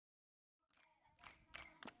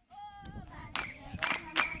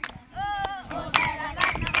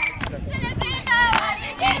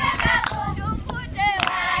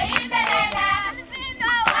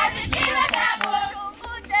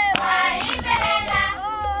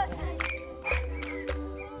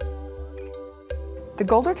The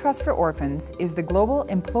Golder Trust for Orphans is the global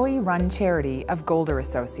employee-run charity of Golder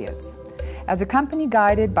Associates. As a company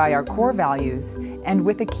guided by our core values, and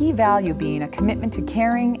with a key value being a commitment to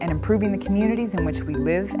caring and improving the communities in which we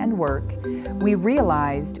live and work, we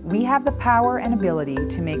realized we have the power and ability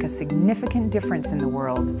to make a significant difference in the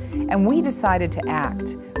world, and we decided to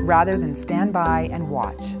act rather than stand by and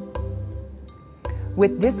watch.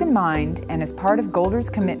 With this in mind, and as part of Golder's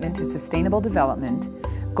commitment to sustainable development,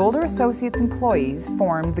 Golder Associates employees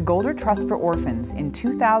formed the Golder Trust for Orphans in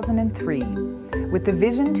 2003 with the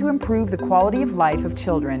vision to improve the quality of life of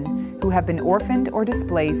children who have been orphaned or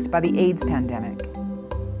displaced by the AIDS pandemic.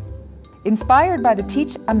 Inspired by the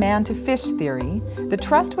Teach a Man to Fish theory, the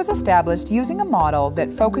Trust was established using a model that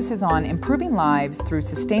focuses on improving lives through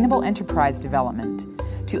sustainable enterprise development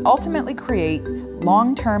to ultimately create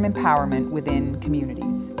long-term empowerment within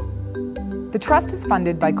communities. The Trust is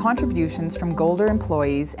funded by contributions from Golder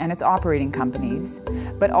employees and its operating companies,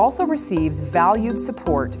 but also receives valued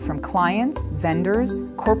support from clients, vendors,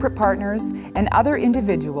 corporate partners, and other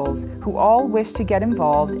individuals who all wish to get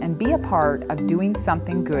involved and be a part of doing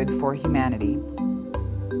something good for humanity.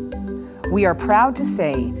 We are proud to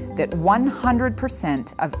say that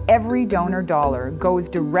 100% of every donor dollar goes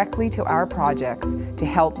directly to our projects to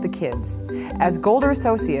help the kids, as Golder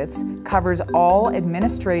Associates covers all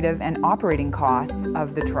administrative and operating costs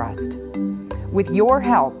of the Trust. With your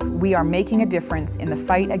help, we are making a difference in the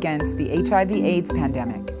fight against the HIV/AIDS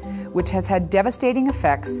pandemic, which has had devastating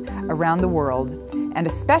effects around the world, and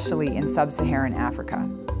especially in sub-Saharan Africa.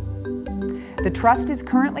 The Trust is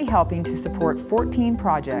currently helping to support 14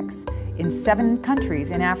 projects in 7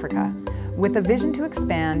 countries in Africa, with a vision to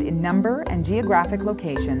expand in number and geographic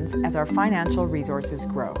locations as our financial resources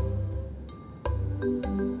grow.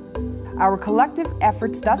 Our collective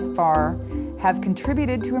efforts thus far have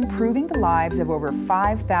contributed to improving the lives of over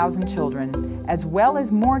 5,000 children, as well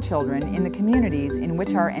as more children in the communities in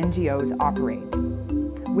which our NGOs operate.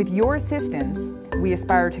 With your assistance, we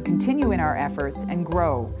aspire to continue in our efforts and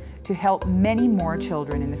grow to help many more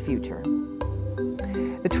children in the future.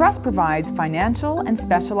 The Trust provides financial and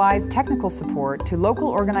specialized technical support to local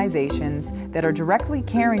organizations that are directly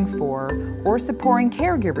caring for or supporting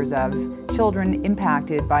caregivers of children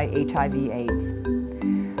impacted by HIV/AIDS.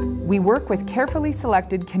 We work with carefully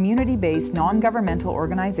selected community-based non-governmental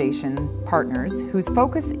organization partners whose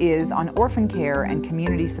focus is on orphan care and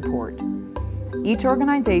community support. Each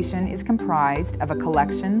organization is comprised of a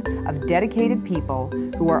collection of dedicated people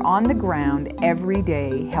who are on the ground every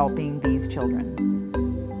day helping these children.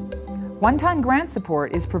 One-time grant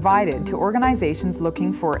support is provided to organizations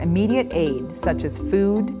looking for immediate aid such as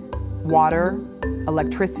food, water,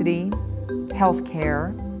 electricity, health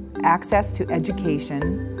care, access to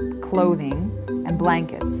education, clothing, and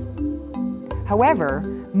blankets. However,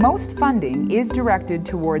 most funding is directed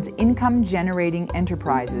towards income-generating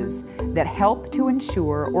enterprises that help to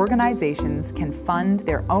ensure organizations can fund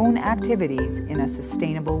their own activities in a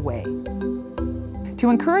sustainable way. To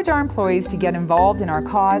encourage our employees to get involved in our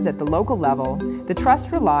cause at the local level, the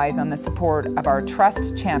Trust relies on the support of our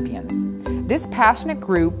Trust Champions. This passionate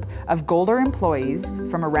group of Golder employees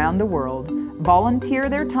from around the world volunteer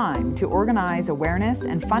their time to organize awareness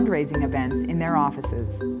and fundraising events in their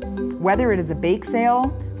offices. Whether it is a bake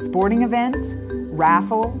sale, sporting event,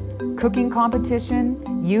 raffle, cooking competition,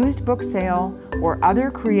 used book sale, or other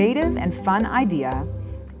creative and fun idea,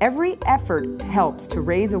 every effort helps to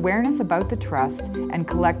raise awareness about the Trust and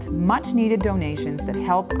collect much-needed donations that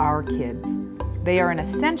help our kids. They are an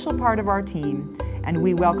essential part of our team, and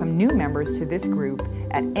we welcome new members to this group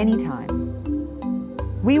at any time.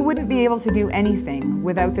 We wouldn't be able to do anything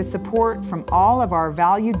without the support from all of our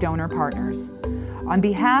valued donor partners. On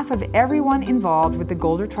behalf of everyone involved with the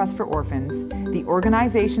Golder Trust for Orphans, the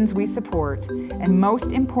organizations we support, and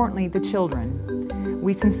most importantly, the children,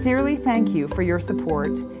 we sincerely thank you for your support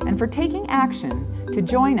and for taking action to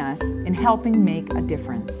join us in helping make a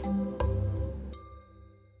difference.